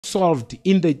solved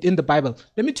in the Bible.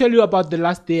 Let me tell you about the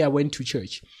last day I went to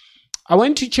church. I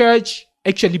went to church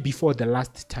actually before the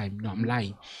last time. No, I'm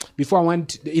lying. Before I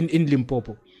went in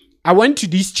Limpopo. I went to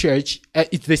this church.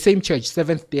 It's the same church,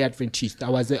 Seventh-day Adventist. I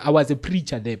was a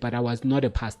preacher there, but I was not a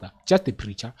pastor, just a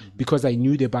preacher, because I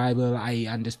knew the Bible, I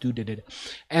understood it.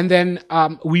 And then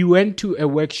we went to a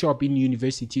workshop in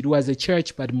university. It was a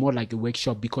church, but more like a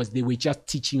workshop, because they were just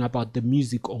teaching about the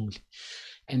music only.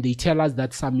 And they tell us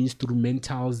that some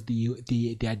instrumentals,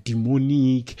 they are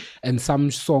demonic, and some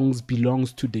songs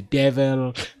belongs to the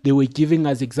devil. They were giving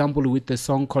us example with the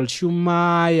song called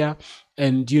Shumaya.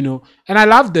 And, and I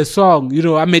love the song,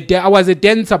 I was a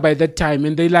dancer by that time,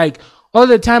 and they like, all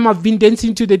the time I've been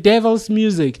dancing to the devil's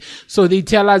music. So they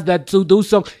tell us that, so those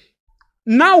songs,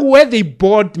 now where they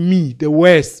bored me the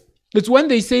worst, it's when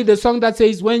they say the song that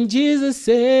says, when Jesus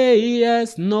says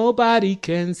yes, nobody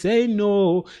can say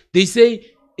no. They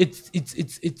say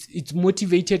it's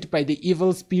motivated by the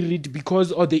evil spirit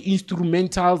because all the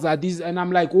instrumentals are these, and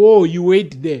I'm like, whoa, you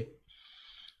wait there.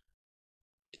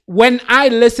 When I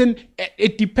listen,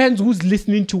 it depends who's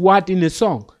listening to what in a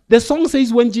song. The song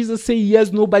says when Jesus says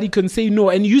yes, nobody can say no.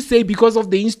 And you say because of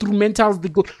the instrumentals, they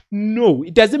go, no.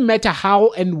 It doesn't matter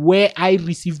how and where I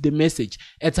receive the message.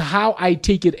 It's how I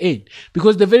take it in.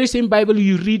 Because the very same Bible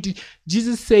you read,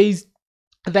 Jesus says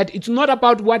that it's not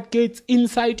about what gets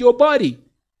inside your body.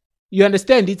 You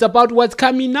understand? It's about what's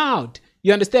coming out.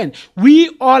 You understand?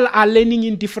 We all are learning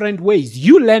in different ways.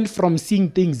 You learn from seeing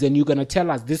things and you're going to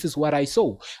tell us, this is what I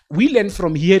saw. We learn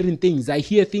from hearing things. I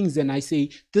hear things and I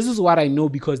say, this is what I know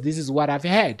because this is what I've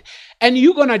heard. And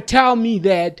you're going to tell me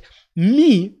that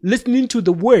me listening to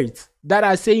the words that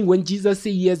are saying when Jesus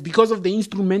says yes, because of the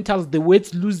instrumentals, the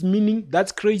words lose meaning.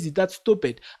 That's crazy. That's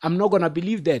stupid. I'm not going to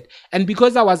believe that. And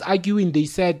because I was arguing, they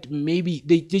said maybe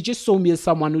they just saw me as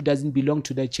someone who doesn't belong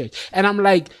to that church. And I'm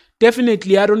like,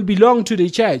 definitely, I don't belong to the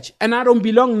church and I don't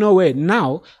belong nowhere.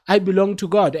 Now, I belong to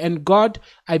God. And God,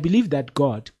 I believe that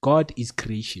God is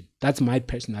creation. That's my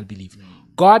personal belief.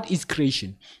 God is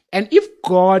creation. And if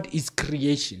God is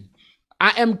creation,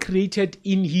 I am created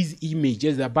in his image,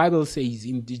 as the Bible says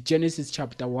in the Genesis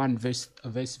chapter 1, verse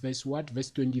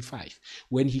 25,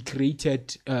 when he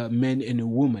created man and a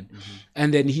woman.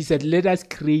 And then he said, let us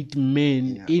create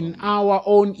men in our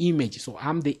own image. So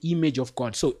I'm the image of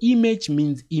God. So image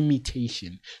means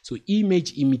imitation. So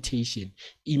image, imitation,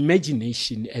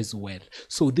 imagination as well.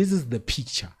 So this is the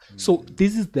picture. So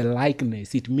this is the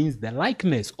likeness. It means the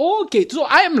likeness. Okay, so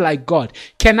I am like God.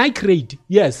 Can I create?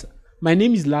 Yes. My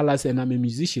name is Lalas and I'm a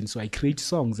musician, so I create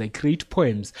songs, I create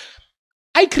poems.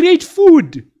 I create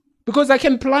food because I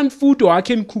can plant food or I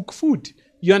can cook food.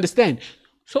 You understand?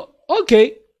 So,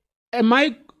 okay,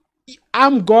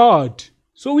 I'm God.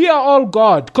 So we are all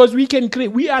God because we can create.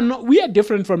 We are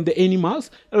different from the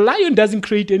animals. A lion doesn't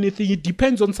create anything. It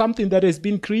depends on something that has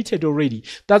been created already.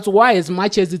 That's why as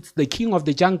much as it's the king of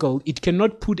the jungle, it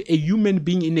cannot put a human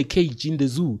being in a cage in the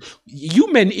zoo.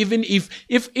 Human, even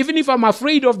if I'm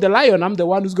afraid of the lion, I'm the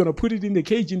one who's going to put it in the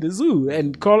cage in the zoo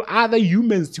and call other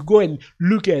humans to go and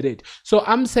look at it. So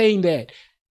I'm saying that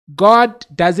God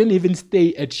doesn't even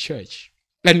stay at church.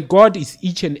 And God is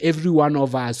each and every one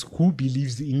of us who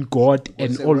believes in God.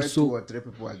 And also 2 or 3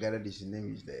 people are gathered, his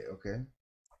name is there, okay?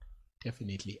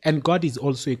 Definitely. And God is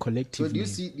also a collective. So do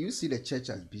you see the church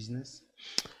as business?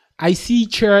 I see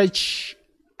church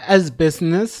as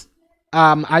business.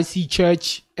 I see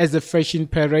church as a fashion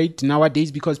parade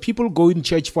nowadays because people go in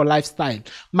church for lifestyle.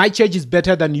 My church is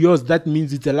better than yours. That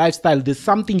means it's a lifestyle. There's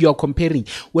something you're comparing.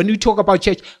 When you talk about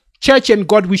church and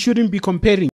God, we shouldn't be comparing.